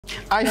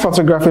Hi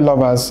photography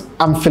lovers,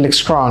 I'm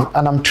Felix Crown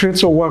and I'm thrilled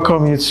to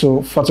welcome you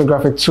to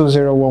Photographic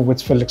 201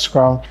 with Felix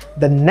Crown,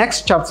 the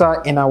next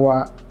chapter in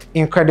our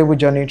incredible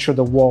journey through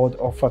the world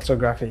of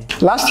photography.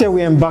 Last year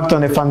we embarked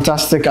on a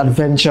fantastic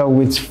adventure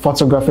with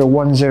Photography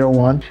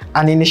 101,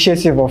 an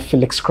initiative of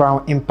Felix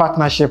Crown in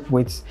partnership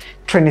with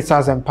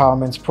Trinitas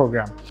Empowerment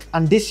Program.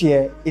 And this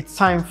year it's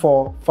time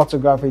for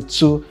Photography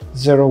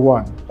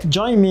 201.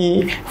 Join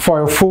me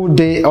for a full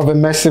day of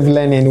immersive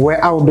learning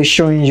where I will be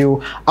showing you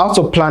how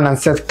to plan and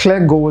set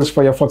clear goals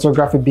for your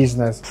photography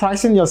business,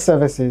 pricing your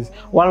services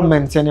while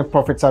maintaining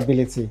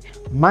profitability,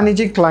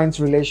 managing client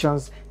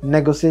relations,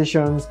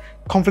 negotiations,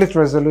 conflict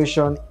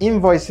resolution,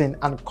 invoicing,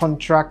 and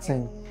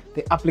contracting.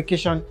 The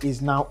application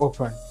is now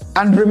open.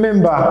 And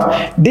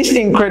remember, this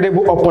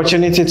incredible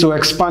opportunity to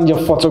expand your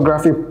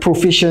photography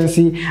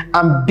proficiency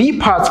and be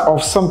part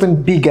of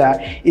something bigger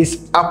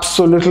is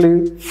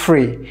absolutely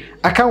free.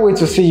 I can't wait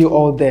to see you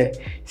all there.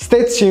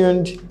 Stay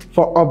tuned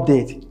for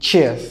update.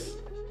 Cheers.